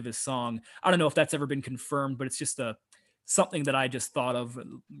concept of his song. I don't know if that's ever been confirmed, but it's just something that I just thought of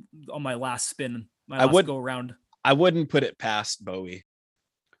on my last spin, go around. I wouldn't put it past Bowie.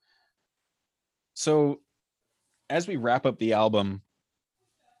 So as we wrap up the album,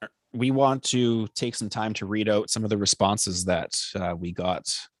 we want to take some time to read out some of the responses that we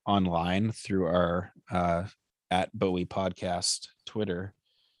got online through our at Bowie Podcast Twitter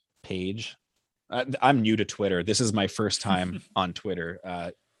page. I'm new to Twitter. This is my first time on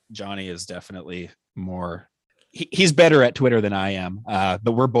Twitter. Johnny is definitely more... He's better at Twitter than I am,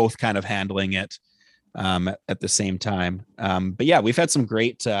 but we're both kind of handling it at the same time. But yeah, we've had some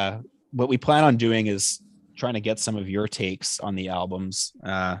great, what we plan on doing is trying to get some of your takes on the albums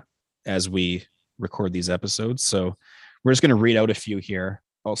as we record these episodes. So we're just going to read out a few here.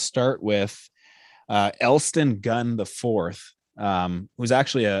 I'll start with Elston Gunn the Fourth, who's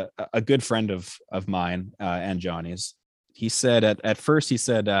actually a good friend of mine and Johnny's. He said at first, he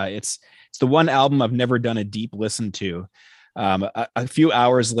said, it's the one album I've never done a deep listen to. A few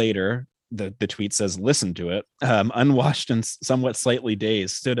hours later, the tweet says, listen to it. Unwashed and somewhat slightly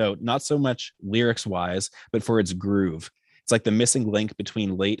dazed stood out, not so much lyrics wise, but for its groove. It's like the missing link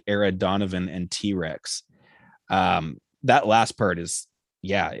between late era Donovan and T-Rex. That last part is,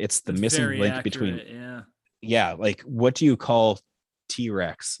 it's the missing link accurate, between, like, what do you call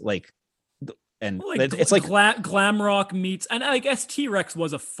T-Rex? Like, and it's like glam rock meets, and I guess T-Rex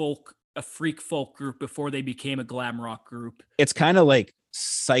was a freak folk group before they became a glam rock group. It's kind of like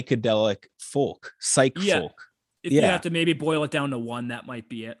psychedelic folk, folk. If you have to maybe boil it down to one, that might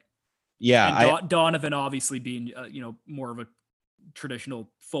be it. Yeah. And Donovan obviously being, more of a traditional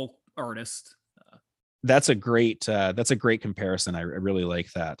folk artist. That's a great comparison. I really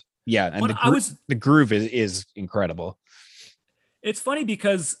like that. Yeah. And the groove is incredible. It's funny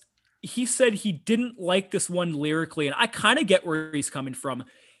because he said he didn't like this one lyrically, and I kind of get where he's coming from,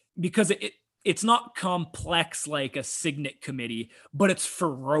 because it's not complex like a Signet Committee, but it's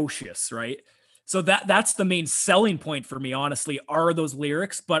ferocious, right? So that's the main selling point for me, honestly, are those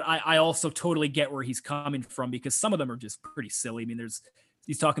lyrics. But I also totally get where he's coming from, because some of them are just pretty silly. I mean,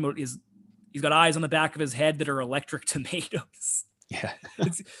 he's talking about he's got eyes on the back of his head that are electric tomatoes. Yeah.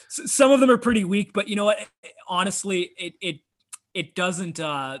 Some of them are pretty weak, but you know what? Honestly, it doesn't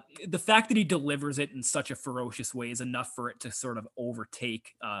the fact that he delivers it in such a ferocious way is enough for it to sort of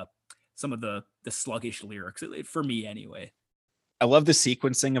overtake some of the sluggish lyrics, for me anyway. I love the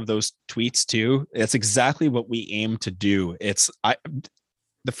sequencing of those tweets too. It's exactly what we aim to do.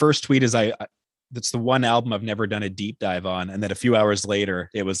 The first tweet is that's the one album I've never done a deep dive on, and then a few hours later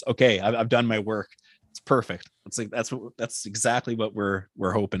it was okay, I've done my work. It's perfect. It's like that's exactly what we're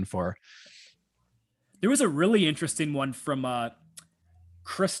hoping for. There was a really interesting one from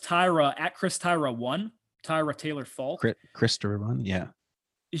Chris Tyra at Chris Tyra 1, Tyra Taylor Falk. Chris Tyra 1, yeah.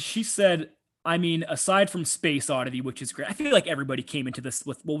 She said, I mean, aside from Space Oddity, which is great, I feel like everybody came into this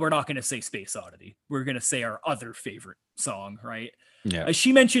with, well, we're not going to say Space Oddity. We're going to say our other favorite song, right? Yeah.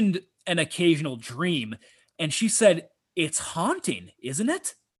 She mentioned An Occasional Dream, and she said, it's haunting, isn't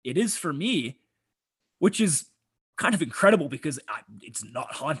it? It is for me, which is kind of incredible because it's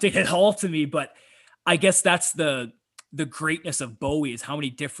not haunting at all to me, but I guess that's the greatness of Bowie, is how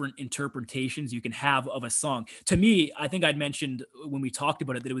many different interpretations you can have of a song. To me, I think I'd mentioned when we talked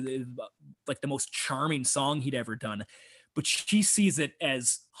about it that it was like the most charming song he'd ever done, but she sees it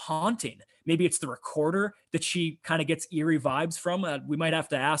as haunting. Maybe it's the recorder that she kind of gets eerie vibes from. We might have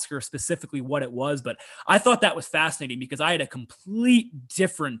to ask her specifically what it was, but I thought that was fascinating because I had a complete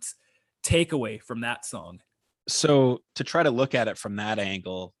different takeaway from that song. So to try to look at it from that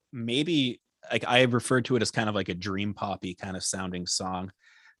angle, maybe like I referred to it as kind of like a dream poppy kind of sounding song.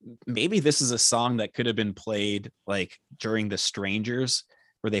 Maybe this is a song that could have been played like during The Strangers,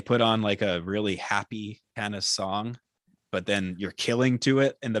 where they put on like a really happy kind of song, but then you're killing to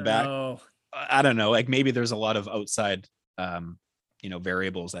it in the back. I don't know. Like maybe there's a lot of outside,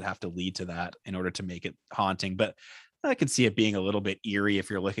 variables that have to lead to that in order to make it haunting. But I could see it being a little bit eerie if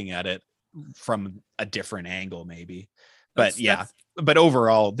you're looking at it from a different angle, maybe. But but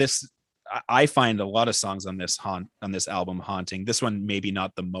overall, I find a lot of songs on this album haunting. This one maybe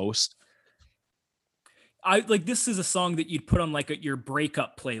not the most. This is a song that you'd put on like your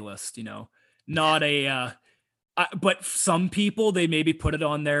breakup playlist, not a but some people, they maybe put it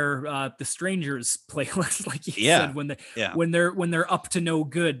on their The Strangers playlist, like you said, when they're up to no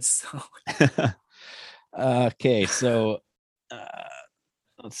good. So okay, so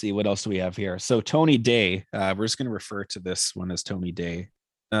let's see, what else do we have here? So Tony Day, we're just going to refer to this one as Tony Day.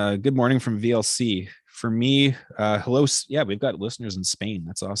 Good morning from VLC. For me, hello. Yeah, we've got listeners in Spain.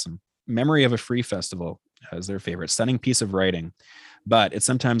 That's awesome. Memory of a Free Festival is their favorite. Stunning piece of writing, but it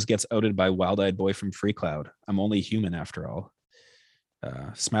sometimes gets outed by Wild-Eyed Boy from Free Cloud. I'm only human after all.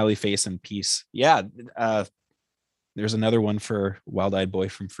 Smiley face and peace. Yeah, there's another one for Wild-Eyed Boy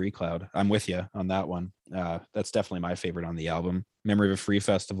from Free Cloud. I'm with you on that one. That's definitely my favorite on the album. Memory of a Free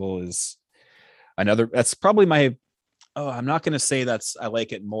Festival is another. That's probably my. Oh, I'm not going to say I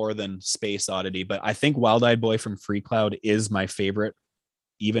like it more than Space Oddity, but I think Wild-Eyed Boy from Free Cloud is my favorite,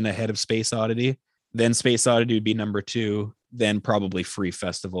 even ahead of Space Oddity. Then Space Oddity would be number 2. Then probably Free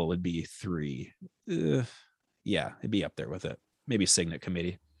Festival would be 3. Yeah, it'd be up there with it. Maybe Signet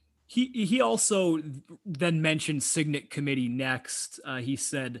Committee. He also then mentioned Signet Committee next. He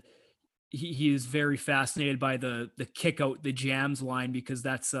said he is very fascinated by the kick out the jams line because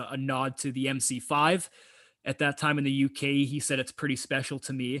that's a nod to the MC5. At that time in the UK, he said it's pretty special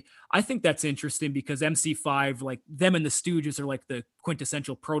to me. I think that's interesting because MC5, like them and the Stooges, are like the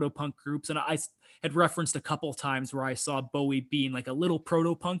quintessential proto-punk groups. And I had referenced a couple of times where I saw Bowie being like a little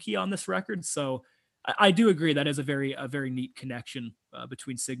proto-punky on this record. So I do agree that is a very neat connection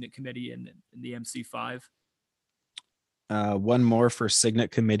between Signet Committee and the MC5. One more for Signet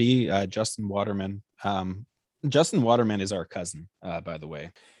Committee, Justin Waterman. Justin Waterman is our cousin, by the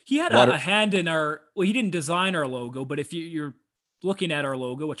way. He had a hand in he didn't design our logo, but if you're looking at our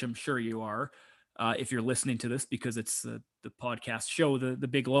logo, which I'm sure you are, if you're listening to this, because it's the podcast show, the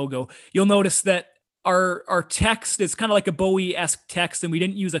big logo, you'll notice that our text is kind of like a Bowie-esque text, and we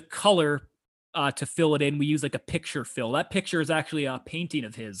didn't use a color to fill it in. We use like a picture fill. That picture is actually a painting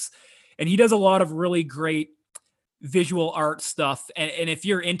of his, and he does a lot of really great visual art stuff. And if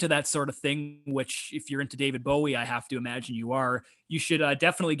you're into that sort of thing, which if you're into David Bowie, I have to imagine you are, you should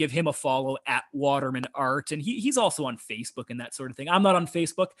definitely give him a follow at Waterman Art. And he's also on Facebook and that sort of thing. I'm not on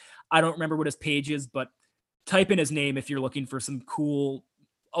Facebook. I don't remember what his page is, but type in his name if you're looking for some cool,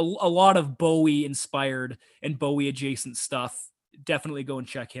 a lot of Bowie inspired and Bowie adjacent stuff. Definitely go and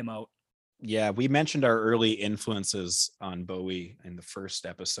check him out. Yeah, we mentioned our early influences on Bowie in the first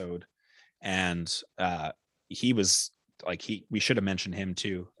episode, and he was like we should have mentioned him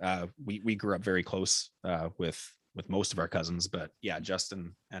too. We grew up very close with most of our cousins, but yeah,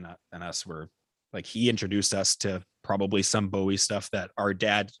 Justin and us were like, he introduced us to probably some Bowie stuff that our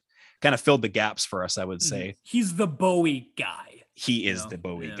dad kind of filled the gaps for us, I would say. He's the Bowie guy. he you is know? the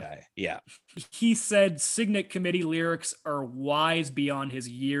Bowie Yeah. guy. Yeah. He said Signet Committee lyrics are wise beyond his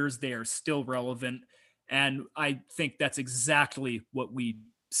years. They are still relevant. And I think that's exactly what we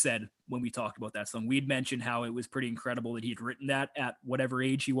said when we talked about that song. We'd mentioned how it was pretty incredible that he'd written that at whatever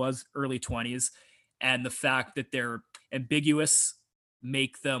age he was, early 20s. And the fact that they're ambiguous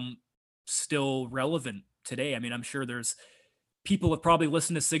make them still relevant today. I mean, I'm sure there's people have probably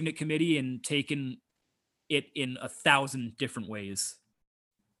listened to Signet Committee and taken it in 1,000 different ways.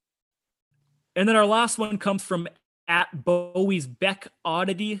 And then our last one comes from at Bowie's Beck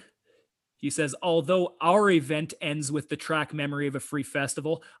Oddity. He says, although our event ends with the track Memory of a Free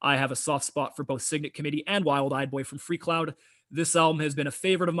Festival, I have a soft spot for both Signet Committee and Wild Eyed Boy from Free Cloud. This album has been a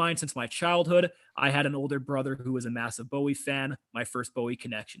favorite of mine since my childhood. I had an older brother who was a massive Bowie fan, my first Bowie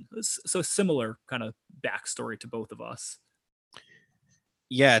connection. So similar kind of backstory to both of us.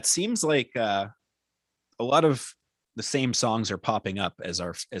 Yeah, it seems like a lot of the same songs are popping up as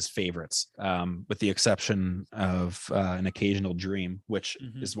favorites, with the exception of An Occasional Dream, which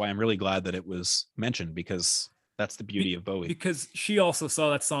is why I'm really glad that it was mentioned, because that's the beauty of Bowie. Because she also saw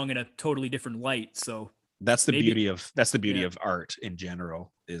that song in a totally different light. So that's the beauty of art in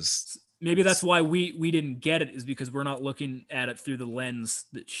general. Is maybe that's why we didn't get it, is because we're not looking at it through the lens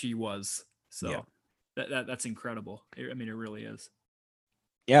that she was. So that's incredible. I mean, it really is.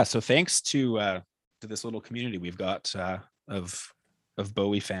 Yeah. So thanks to this little community we've got of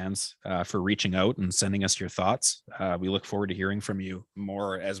Bowie fans for reaching out and sending us your thoughts. We look forward to hearing from you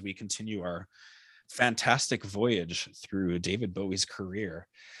more as we continue our fantastic voyage through David Bowie's career.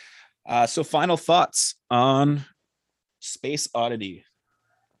 So final thoughts on Space Oddity.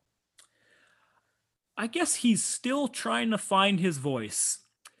 I guess he's still trying to find his voice.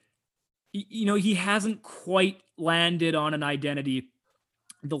 You know, he hasn't quite landed on an identity.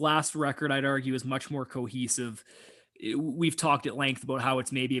 The last record, I'd argue, is much more cohesive. We've talked at length about how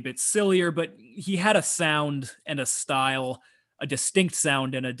it's maybe a bit sillier, but he had a sound and a style, a distinct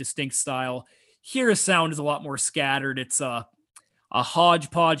sound and a distinct style. Here, his sound is a lot more scattered. It's a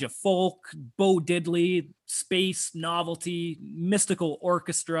hodgepodge of folk, Bo Diddley, space, novelty, mystical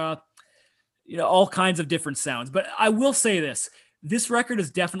orchestra, you know, all kinds of different sounds. But I will say this record is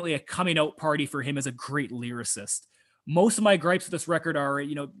definitely a coming out party for him as a great lyricist. Most of my gripes with this record are,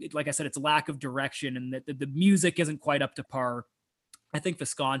 you know, like I said, it's lack of direction and that the music isn't quite up to par. I think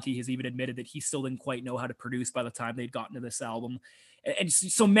Visconti has even admitted that he still didn't quite know how to produce by the time they'd gotten to this album. And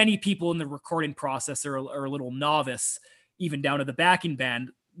so many people in the recording process are a little novice, even down to the backing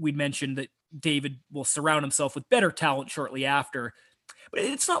band. We mentioned that David will surround himself with better talent shortly after. But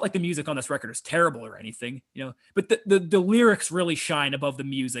it's not like the music on this record is terrible or anything, you know, but the lyrics really shine above the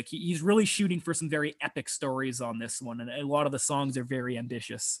music. He's really shooting for some very epic stories on this one. And a lot of the songs are very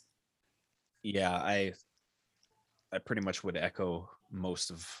ambitious. Yeah, I pretty much would echo most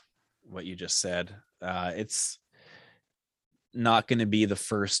of what you just said. It's not going to be the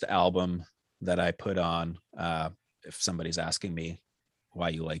first album that I put on if somebody's asking me why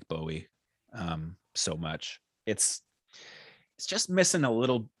you like Bowie so much. It's just missing a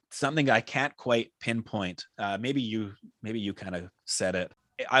little something I can't quite pinpoint. Maybe you kind of said it.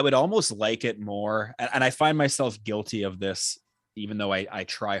 I would almost like it more, and I find myself guilty of this, even though I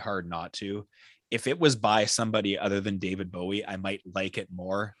try hard not to. If it was by somebody other than David Bowie, I might like it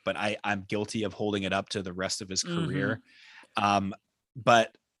more, but I'm guilty of holding it up to the rest of his career.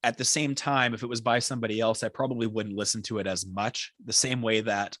 But at the same time, if it was by somebody else, I probably wouldn't listen to it as much. The same way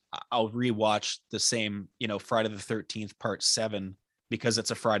that I'll rewatch the same, you know, Friday the 13th Part 7 because it's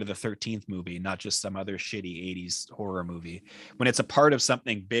a Friday the 13th movie, not just some other shitty 80s horror movie. When it's a part of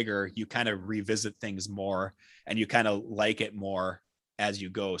something bigger, you kind of revisit things more and you kind of like it more as you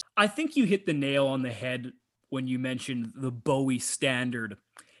go. I think you hit the nail on the head when you mentioned the Bowie standard,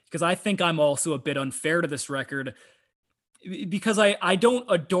 because I think I'm also a bit unfair to this record, because I don't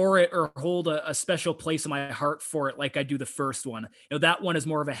adore it or hold a special place in my heart for it like I do the first one. You know, that one is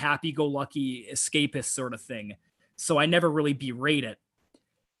more of a happy-go-lucky escapist sort of thing. So I never really berate it.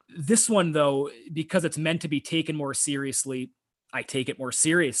 This one, though, because it's meant to be taken more seriously, I take it more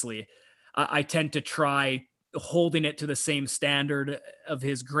seriously. I tend to try holding it to the same standard of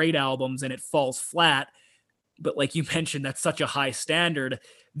his great albums, and it falls flat. But like you mentioned, that's such a high standard.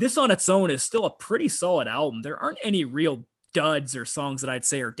 This on its own is still a pretty solid album. There aren't any real duds or songs that I'd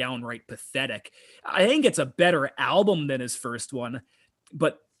say are downright pathetic. I think it's a better album than his first one,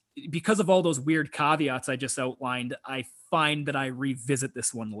 but because of all those weird caveats I just outlined, I find that I revisit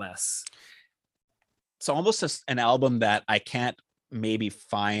this one less. It's almost an album that I can't maybe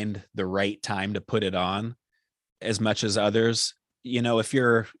find the right time to put it on as much as others. You know, if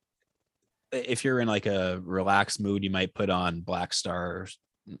you're if you're in like a relaxed mood, you might put on Black Star,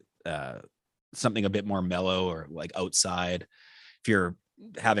 something a bit more mellow, or like Outside. If you're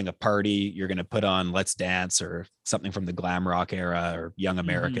having a party, you're going to put on Let's Dance or something from the glam rock era, or Young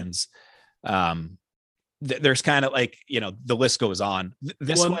Americans. There's kind of like, the list goes on.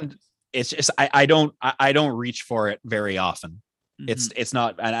 This one, it's just, I don't reach for it very often. It's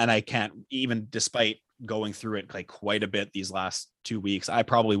not, and I can't, even despite going through it like quite a bit these last 2 weeks, I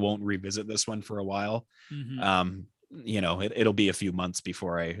probably won't revisit this one for a while. It'll be a few months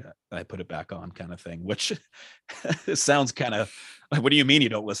before I put it back on, kind of thing, which sounds kind of like, what do you mean you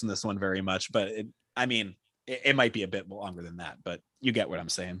don't listen to this one very much? But it might be a bit longer than that, but you get what I'm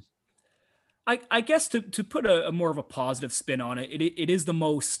saying. I guess to put a more of a positive spin on it, it is the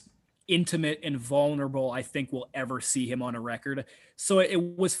most intimate and vulnerable I think we'll ever see him on a record. So it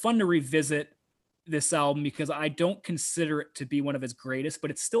was fun to revisit this album, because I don't consider it to be one of his greatest, but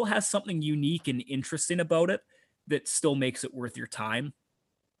it still has something unique and interesting about it that still makes it worth your time.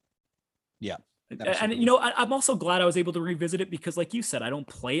 Yeah. Absolutely. And I'm also glad I was able to revisit it, because like you said, I don't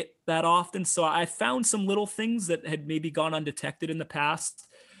play it that often. So I found some little things that had maybe gone undetected in the past.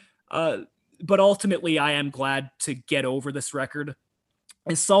 But ultimately, I am glad to get over this record.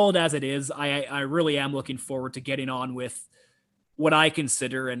 As solid as it is, I really am looking forward to getting on with what I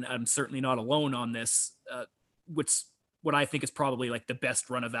consider, and I'm certainly not alone on this, what I think is probably like the best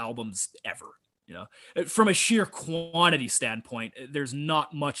run of albums ever. From a sheer quantity standpoint, there's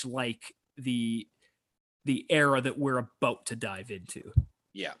not much like the era that we're about to dive into.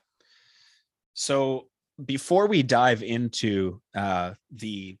 Yeah. So before we dive into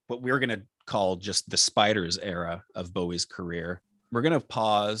what we're going to call just the Spiders era of Bowie's career, we're going to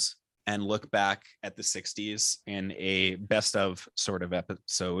pause and look back at the 60s in a best of sort of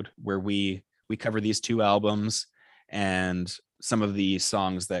episode where we cover these two albums and some of the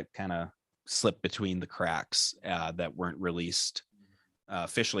songs that kind of slipped between the cracks, that weren't released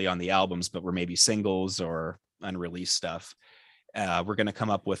officially on the albums, but were maybe singles or unreleased stuff. We're going to come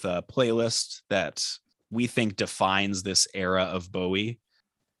up with a playlist that we think defines this era of Bowie.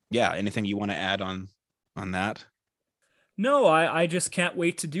 Yeah. Anything you want to add on that? No, I just can't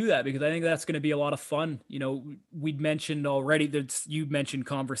wait to do that, because I think that's going to be a lot of fun. We'd mentioned already that you mentioned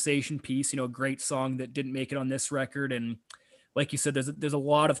Conversation Piece, a great song that didn't make it on this record. And like you said, there's a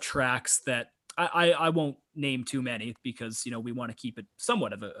lot of tracks that I won't name too many, because, we want to keep it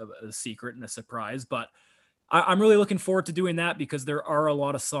somewhat of a secret and a surprise, but I'm really looking forward to doing that, because there are a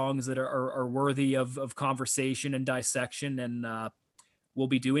lot of songs that are worthy of conversation and dissection. And we'll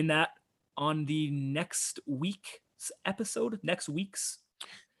be doing that on the next week's episode.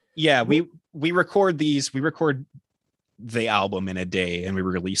 Yeah, we record the album in a day, and we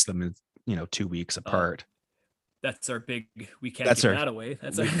release them in 2 weeks apart. That's our big, we can't give that away.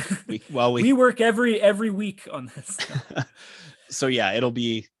 We work every week on this. So yeah,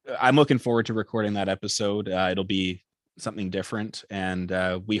 I'm looking forward to recording that episode. It'll be something different, and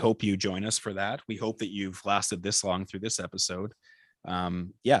we hope you join us for that. We hope that you've lasted this long through this episode.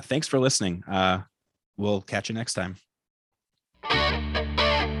 Thanks for listening. We'll catch you next time.